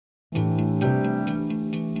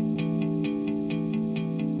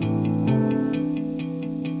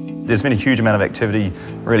there's been a huge amount of activity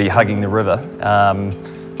really hugging the river.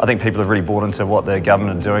 I think people have really bought into what the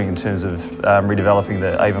government are doing in terms of redeveloping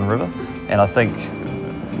the Avon River, and I think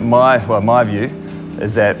my view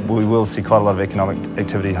is that we will see quite a lot of economic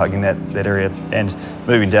activity hugging that area and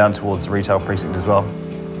moving down towards the retail precinct as well.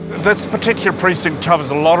 This particular precinct covers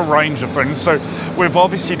a lot of range of things. So we've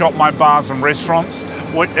obviously got my bars and restaurants,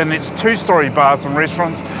 and it's two-storey bars and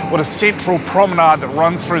restaurants with a central promenade that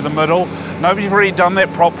runs through the middle. Nobody's really done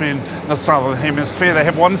that properly in the Southern Hemisphere. They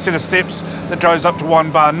have one set of steps that goes up to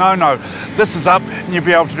one bar. No, this is up and you'll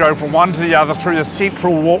be able to go from one to the other through the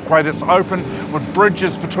central walkway that's open with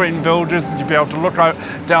bridges between buildings, and you'll be able to look out,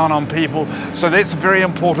 down on people. So that's a very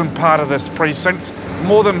important part of this precinct.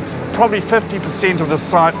 More than probably 50% of the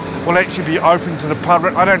site will actually be open to the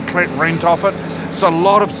public. I don't collect rent off it, so a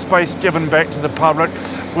lot of space given back to the public.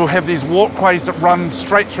 We'll have these walkways that run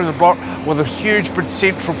straight through the block with a huge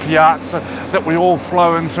central piazza that we all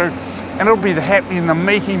flow into, and it'll be the happening and the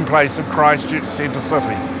meeting place of Christchurch Centre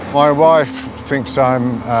City. My wife thinks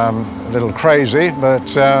I'm a little crazy,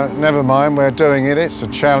 but never mind, we're doing it. It's a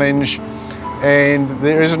challenge, and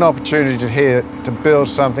there is an opportunity here to build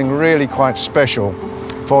something really quite special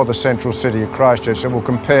for the central city of Christchurch that will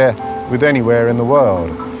compare with anywhere in the world.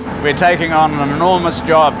 We're taking on an enormous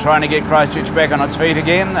job trying to get Christchurch back on its feet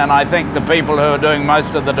again, and I think the people who are doing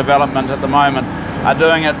most of the development at the moment are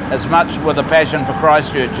doing it as much with a passion for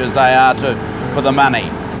Christchurch as they are for the money.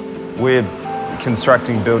 We're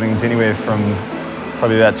constructing buildings anywhere from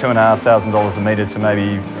probably about $2,500 a metre to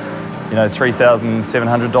maybe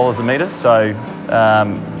 $3,700 a metre, so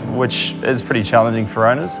which is pretty challenging for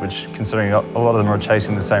owners, which considering a lot of them are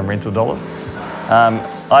chasing the same rental dollars.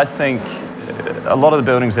 I think a lot of the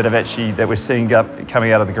buildings that we're seeing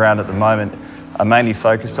coming out of the ground at the moment are mainly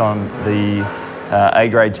focused on the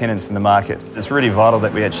A-grade tenants in the market. It's really vital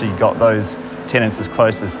that we actually got those tenants as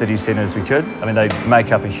close to the city centre as we could. I mean, they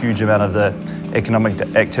make up a huge amount of the economic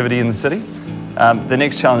activity in the city. The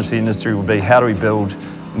next challenge for the industry will be how do we build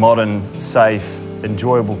modern, safe,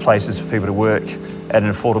 enjoyable places for people to work at an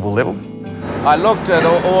affordable level. I looked at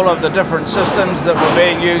all of the different systems that were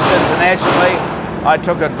being used internationally. I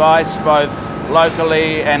took advice both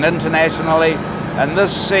locally and internationally, and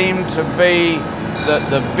this seemed to be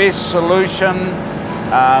the best solution.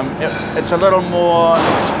 It's a little more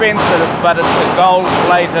expensive, but it's the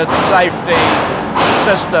gold-plated safety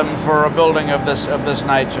system for a building of this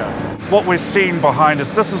nature. What we're seeing behind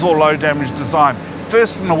us, this is all low damage design.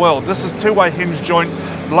 First in the world. This is two-way hinge joint,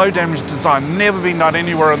 low damage design, never been done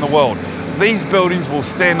anywhere in the world. These buildings will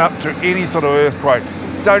stand up to any sort of earthquake.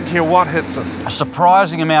 Don't care what hits us. A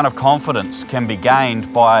surprising amount of confidence can be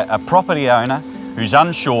gained by a property owner who's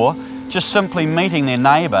unsure, just simply meeting their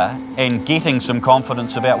neighbour and getting some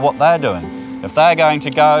confidence about what they're doing. If they're going to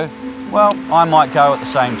go, well, I might go at the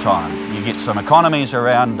same time. You get some economies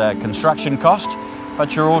around construction cost,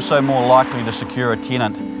 but you're also more likely to secure a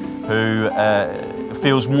tenant who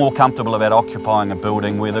feels more comfortable about occupying a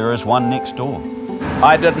building where there is one next door.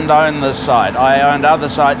 I didn't own this site. I owned other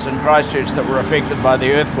sites in Christchurch that were affected by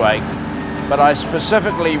the earthquake, but I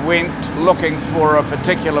specifically went looking for a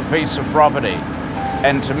particular piece of property.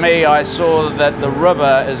 And to me, I saw that the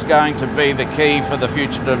river is going to be the key for the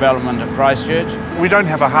future development of Christchurch. We don't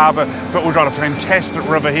have a harbour, but we've got a fantastic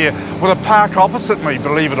river here with a park opposite me,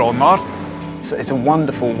 believe it or not. It's a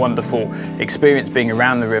wonderful, wonderful experience being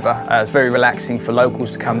around the river. It's very relaxing for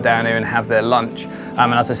locals to come down here and have their lunch.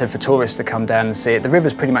 And as I said, for tourists to come down and see it. The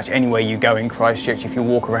river's pretty much anywhere you go in Christchurch. If you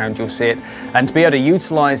walk around, you'll see it. And to be able to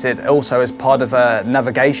utilise it also as part of a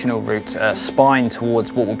navigational route, a spine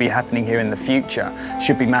towards what will be happening here in the future,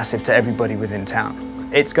 should be massive to everybody within town.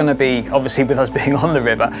 It's going to be, obviously with us being on the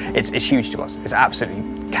river, it's huge to us. It's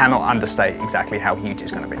absolutely, cannot understate exactly how huge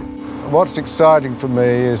it's going to be. What's exciting for me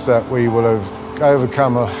is that we will have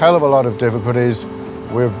overcome a hell of a lot of difficulties.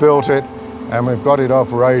 We've built it and we've got it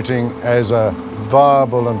operating as a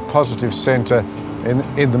viable and positive centre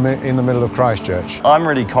in the middle of Christchurch. I'm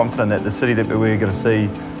really confident that the city that we're going to see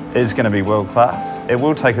is going to be world class. It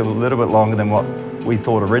will take a little bit longer than what we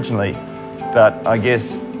thought originally, but I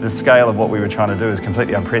guess the scale of what we were trying to do is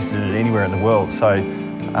completely unprecedented anywhere in the world. So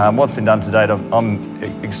what's been done to date, I'm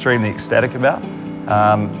extremely ecstatic about.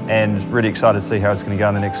 And really excited to see how it's going to go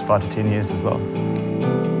in the next 5 to 10 years as well.